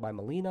low blowed by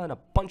Melina, and a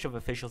bunch of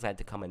officials had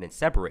to come in and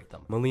separate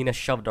them. Melina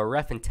shoved a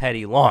ref and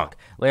Teddy Long.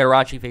 Later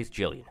on, she faced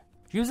Jillian.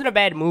 She was in a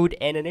bad mood,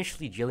 and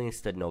initially Jillian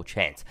stood no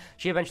chance.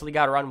 She eventually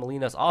got around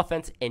Melina's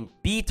offense and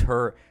beat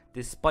her,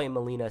 despite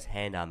Melina's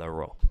hand on the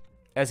rope.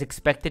 As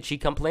expected, she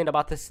complained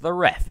about this to the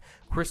ref.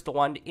 Crystal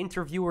wanted to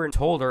interview her and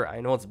told her,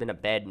 "I know it's been a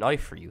bad night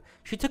for you."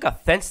 She took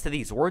offense to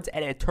these words,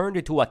 and it turned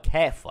into a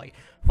catfight.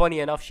 Funny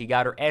enough, she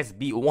got her ass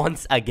beat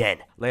once again.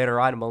 Later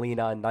on,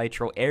 Melina and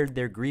Nitro aired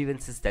their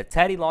grievances to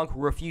Teddy Long, who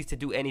refused to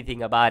do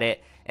anything about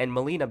it, and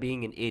Melina,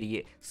 being an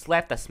idiot,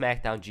 slapped the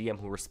SmackDown GM,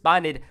 who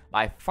responded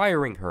by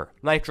firing her.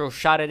 Nitro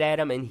shouted at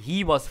him, and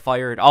he was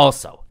fired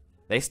also.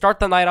 They start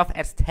the night off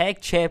as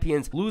tag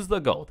champions, lose the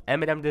gold.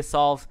 MNM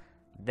dissolves,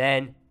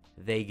 then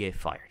they get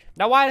fired.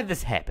 Now, why did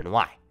this happen?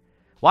 Why?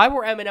 Why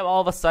were MNM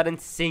all of a sudden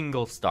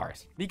single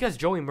stars? Because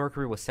Joey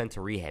Mercury was sent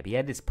to rehab. He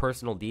had his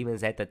personal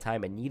demons at the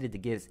time and needed to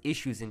get his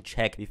issues in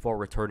check before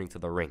returning to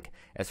the ring.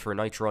 As for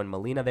Nitro and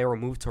Melina, they were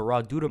moved to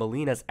Raw due to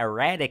Melina's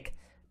erratic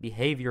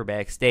behavior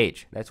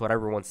backstage. That's what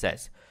everyone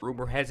says.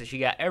 Rumor has it she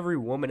got every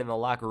woman in the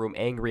locker room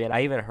angry, and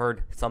I even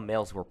heard some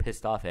males were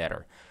pissed off at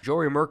her.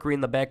 Joey Mercury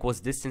in the back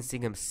was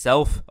distancing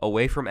himself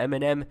away from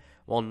MNM,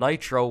 while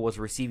Nitro was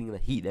receiving the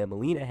heat that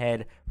Melina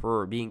had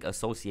for being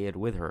associated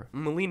with her.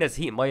 Melina's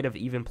heat might have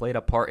even played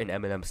a part in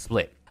MNM's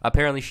split.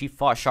 Apparently, she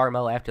fought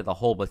Charmel after the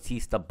whole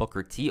Batista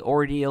Booker T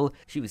ordeal.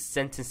 She was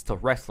sentenced to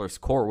Wrestler's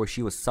Court, where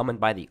she was summoned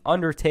by The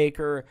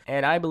Undertaker,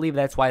 and I believe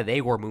that's why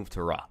they were moved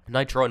to Raw.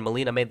 Nitro and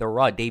Melina made their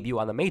Raw debut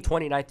on the May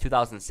 29,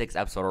 2006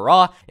 episode of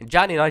Raw, and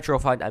Johnny Nitro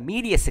found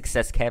immediate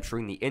success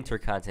capturing the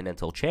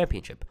Intercontinental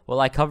Championship. Will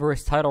I cover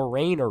his title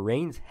reign or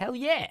reigns? Hell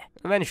yeah!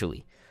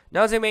 Eventually.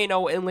 Now, as you may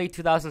know, in late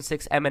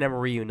 2006, MNM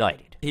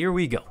reunited. Here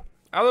we go.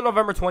 On the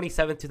November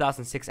 27,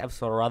 2006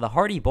 episode of Raw, the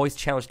Hardy Boys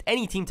challenged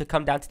any team to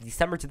come down to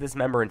December to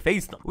dismember and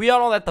face them. We all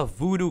know that the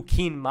Voodoo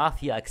King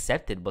Mafia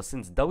accepted, but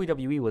since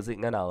WWE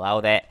wasn't going to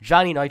allow that,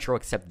 Johnny Nitro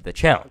accepted the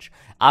challenge.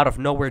 Out of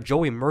nowhere,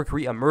 Joey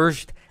Mercury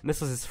emerged, and this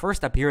was his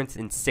first appearance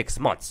in 6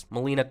 months.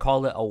 Melina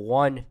called it a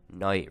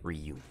one-night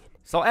reunion.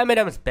 So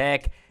MNM's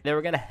back. They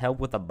were going to help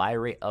with the buy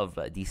rate of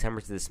December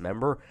to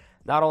dismember.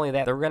 Not only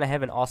that, they were going to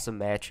have an awesome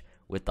match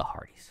with the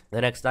Hardys. The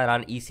next night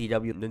on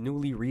ECW, the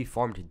newly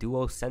reformed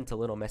duo sent a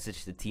little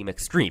message to Team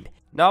Extreme.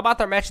 Now, about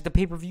their match at the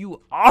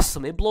pay-per-view,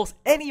 awesome. It blows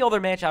any other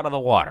match out of the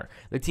water.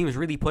 The teams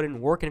really put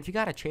in work, and if you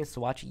got a chance to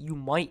watch it, you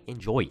might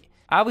enjoy it.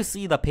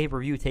 Obviously, the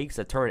pay-per-view takes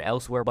a turn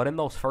elsewhere, but in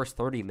those first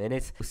 30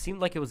 minutes, it seemed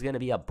like it was going to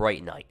be a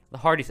bright night. The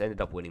Hardys ended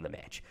up winning the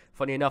match.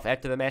 Funny enough,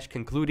 after the match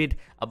concluded,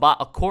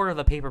 about a quarter of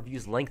the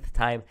pay-per-view's length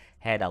time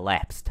had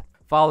elapsed.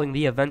 Following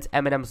the event,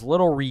 MNM's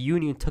little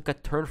reunion took a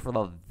turn for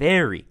the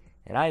very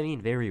and I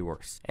mean very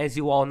worse. As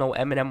you all know,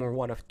 MNM were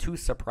one of 2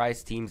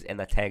 surprise teams in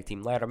the tag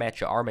team ladder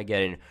match at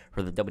Armageddon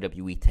for the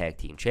WWE Tag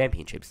Team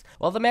Championships.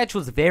 While the match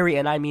was very,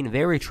 and I mean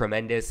very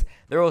tremendous,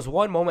 there was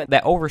one moment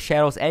that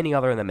overshadows any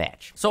other in the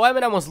match. So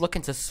MNM was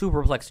looking to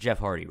superplex Jeff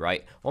Hardy,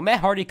 right? Well,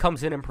 Matt Hardy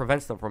comes in and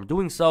prevents them from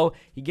doing so.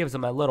 He gives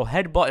him a little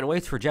headbutt and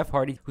waits for Jeff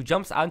Hardy, who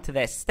jumps onto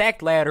that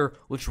stacked ladder,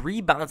 which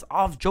rebounds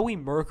off Joey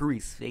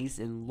Mercury's face,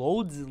 and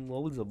loads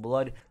of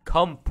blood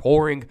come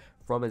pouring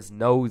from his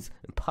nose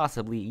and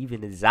possibly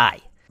even his eye.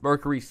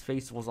 Mercury's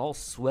face was all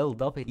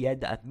swelled up and he had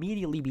to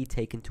immediately be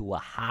taken to a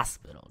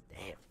hospital.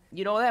 Damn.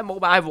 You know, that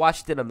moment, I've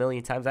watched it a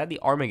million times. I had the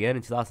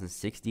Armageddon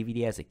 2006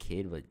 DVD as a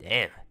kid, but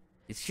damn.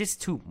 It's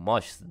just too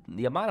much.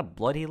 The amount of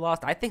blood he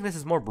lost, I think this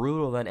is more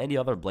brutal than any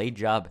other blade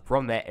job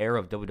from that era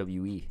of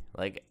WWE.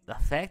 Like, the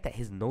fact that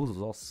his nose was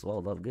all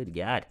swelled up, good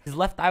God. His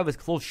left eye was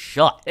closed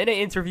shut. In an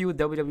interview with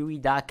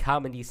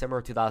WWE.com in December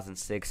of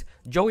 2006,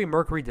 Joey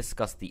Mercury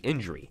discussed the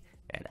injury.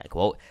 And I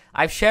quote,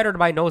 "I've shattered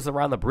my nose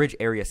around the bridge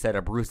area," said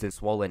a bruised and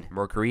swollen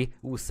Mercury,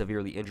 who was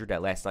severely injured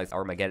at last night's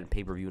Armageddon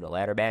pay-per-view in a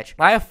ladder match.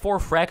 "I have 4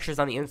 fractures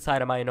on the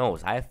inside of my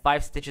nose. I have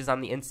 5 stitches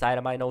on the inside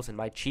of my nose and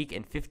my cheek,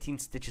 and 15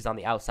 stitches on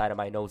the outside of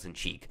my nose and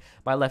cheek.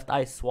 My left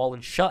eye is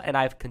swollen shut, and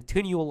I have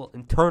continual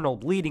internal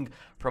bleeding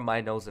from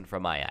my nose and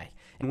from my eye."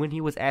 And when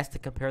he was asked to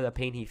compare the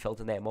pain he felt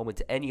in that moment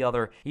to any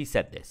other, he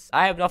said this,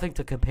 "I have nothing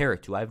to compare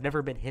it to. I've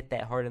never been hit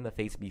that hard in the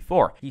face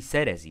before," he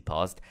said as he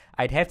paused.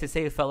 "I'd have to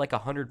say it felt like a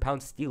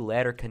 100-pound steel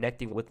ladder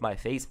connecting with my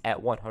face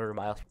at 100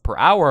 miles per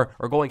hour,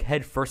 or going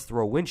head first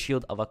through a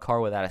windshield of a car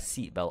without a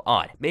seatbelt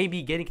on.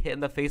 Maybe getting hit in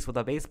the face with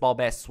a baseball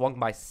bat swung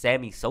by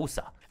Sammy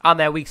Sosa." On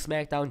that week's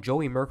SmackDown,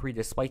 Joey Mercury,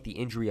 despite the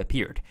injury,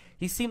 appeared.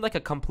 He seemed like a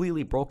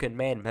completely broken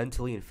man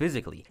mentally and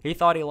physically. He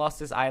thought he lost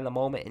his eye in the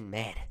moment, and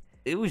man,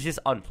 it was just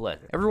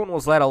unpleasant. Everyone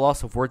was at a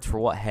loss of words for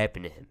what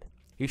happened to him.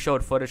 He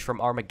showed footage from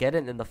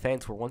Armageddon, and the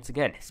fans were once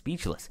again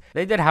speechless.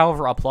 They did,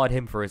 however, applaud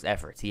him for his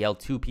efforts. He held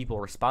 2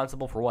 people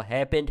responsible for what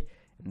happened,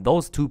 and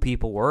those 2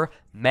 people were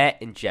Matt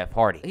and Jeff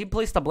Hardy. He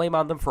placed the blame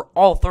on them for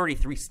all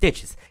 33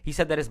 stitches. He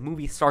said that his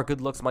movie star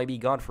good looks might be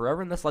gone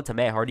forever, and this led to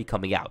Matt Hardy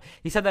coming out.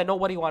 He said that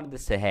nobody wanted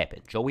this to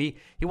happen. Joey,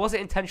 he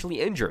wasn't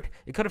intentionally injured.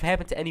 It could have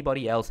happened to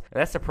anybody else, and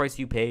that's the price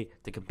you pay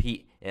to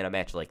compete in a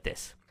match like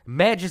this.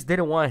 Matt just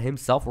didn't want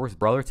himself or his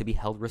brother to be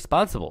held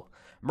responsible.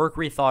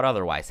 Mercury thought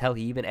otherwise. Hell,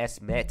 he even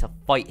asked Matt to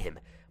fight him,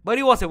 but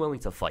he wasn't willing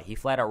to fight. He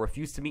flat out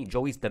refused to meet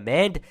Joey's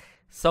demand,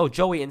 so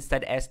Joey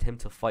instead asked him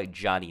to fight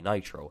Johnny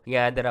Nitro. He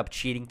ended up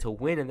cheating to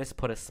win, and this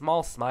put a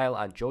small smile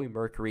on Joey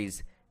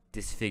Mercury's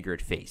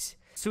disfigured face.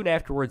 Soon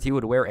afterwards, he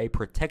would wear a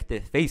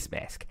protective face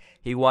mask.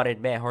 He wanted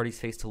Matt Hardy's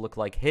face to look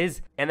like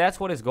his, and that's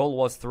what his goal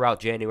was throughout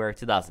January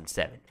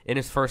 2007. In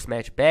his first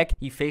match back,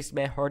 he faced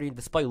Matt Hardy, and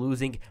despite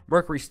losing,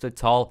 Mercury stood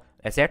tall,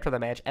 as after the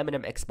match,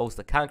 MNM exposed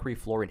the concrete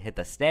floor and hit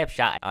the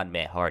snapshot on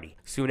Matt Hardy.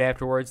 Soon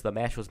afterwards, the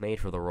match was made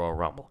for the Royal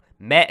Rumble.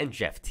 Matt and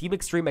Jeff, Team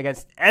Extreme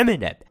against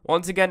MNM.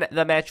 Once again,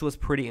 the match was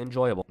pretty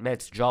enjoyable.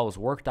 Matt's jaw was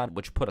worked on,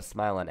 which put a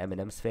smile on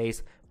MNM's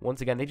face.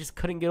 Once again, they just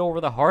couldn't get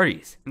over the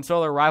Hardys, and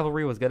so their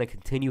rivalry was going to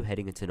continue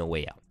heading into No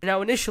Way Out.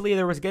 Now, initially,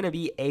 there was going to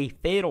be a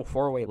fatal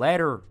 4-way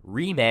ladder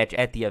rematch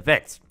at the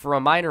event. For a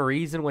minor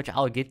reason, which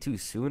I'll get to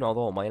soon,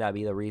 although it might not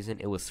be the reason,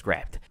 it was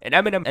scrapped. And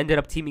MNM ended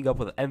up teaming up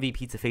with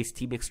MVP to face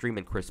Team Extreme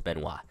and Chris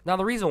Benoit. Now,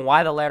 the reason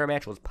why the ladder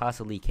match was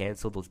possibly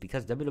canceled was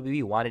because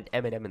WWE wanted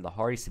MNM and the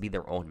Hardys to be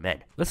their own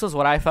men. This was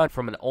what I found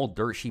from an old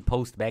dirt sheet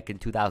post back in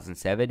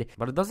 2007,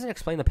 but it doesn't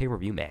explain the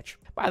pay-per-view match.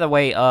 By the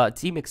way,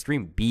 Team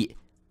Extreme beat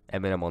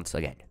MNM once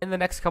again. In the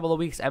next couple of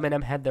weeks,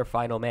 MNM had their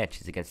final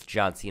matches against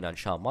John Cena and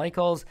Shawn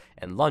Michaels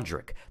and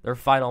Lundrick. Their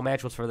final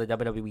match was for the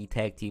WWE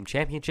Tag Team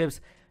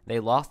Championships.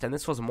 They lost, and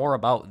this was more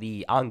about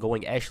the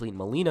ongoing Ashley and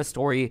Melina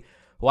story,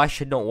 who I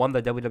should note won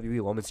the WWE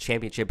Women's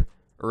Championship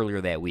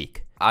earlier that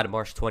week. On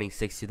March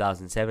 26,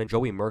 2007,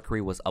 Joey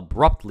Mercury was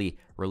abruptly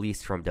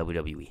released from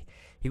WWE.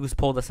 He was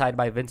pulled aside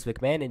by Vince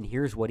McMahon, and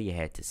here's what he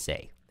had to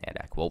say. And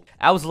I quote,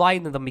 "I was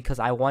lying to them because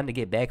I wanted to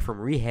get back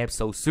from rehab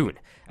so soon.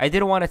 I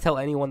didn't want to tell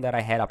anyone that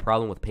I had a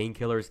problem with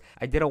painkillers.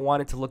 I didn't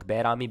want it to look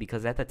bad on me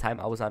because at the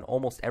time I was on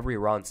almost every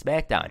Raw and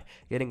SmackDown,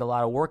 getting a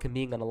lot of work and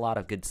being on a lot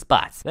of good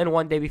spots. Then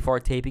one day before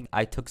taping,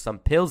 I took some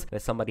pills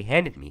that somebody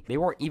handed me. They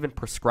weren't even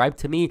prescribed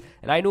to me,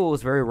 and I knew it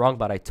was very wrong,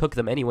 but I took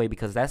them anyway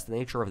because that's the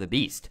nature of the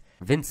beast.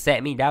 Vince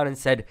sat me down and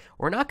said,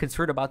 'We're not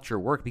concerned about your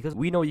work because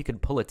we know you can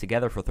pull it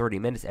together for 30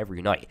 minutes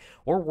every night.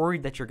 We're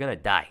worried that you're going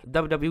to die.'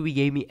 WWE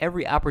gave me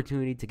every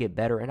opportunity to get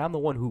better, and I'm the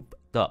one who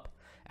f***ed up.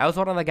 I was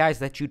one of the guys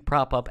that you'd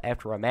prop up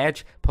after a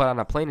match, put on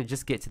a plane, and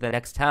just get to the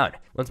next town.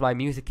 Once my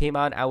music came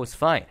on, I was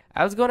fine.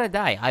 I was going to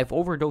die. I've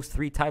overdosed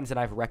 3 times and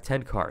I've wrecked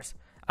 10 cars.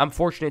 I'm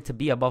fortunate to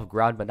be above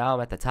ground, but now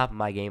I'm at the top of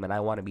my game, and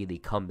I want to be the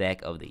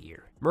comeback of the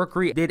year."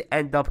 Mercury did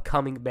end up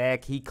coming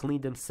back. He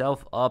cleaned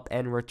himself up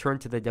and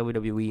returned to the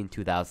WWE in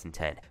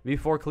 2010.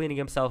 Before cleaning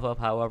himself up,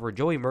 however,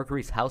 Joey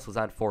Mercury's house was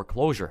on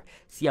foreclosure.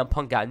 CM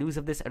Punk got news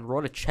of this and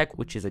wrote a check,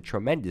 which is a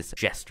tremendous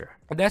gesture.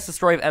 And that's the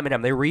story of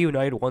MNM. They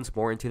reunited once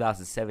more in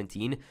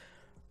 2017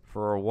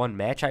 for one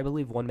match, I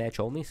believe. One match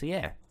only, so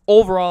yeah.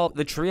 Overall,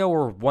 the trio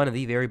were one of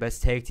the very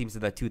best tag teams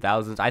in the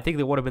 2000s. I think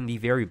they would have been the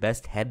very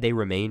best had they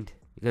remained,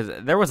 because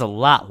there was a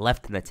lot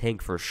left in the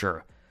tank for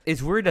sure.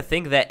 It's weird to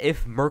think that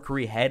if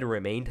Mercury had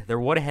remained, there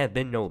would have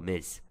been no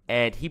Miz,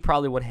 and he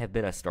probably would have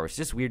been a star. It's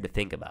just weird to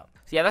think about.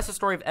 So yeah, that's the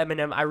story of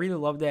MNM. I really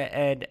loved it,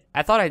 and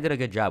I thought I did a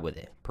good job with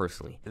it,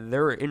 personally.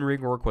 Their in-ring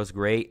work was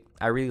great.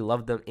 I really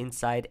loved them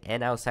inside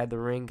and outside the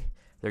ring.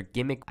 Their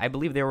gimmick, I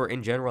believe they were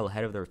in general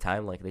ahead of their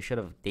time. Like, they should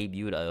have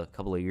debuted a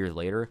couple of years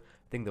later.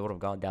 I think they would have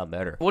gone down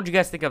better. What did you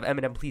guys think of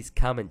MNM? Please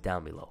comment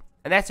down below.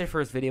 And that's it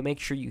for this video. Make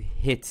sure you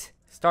hit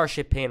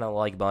Starship Pain on the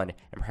like button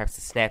and perhaps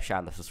a snapshot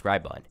on the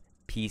subscribe button.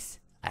 Peace.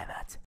 I'm out.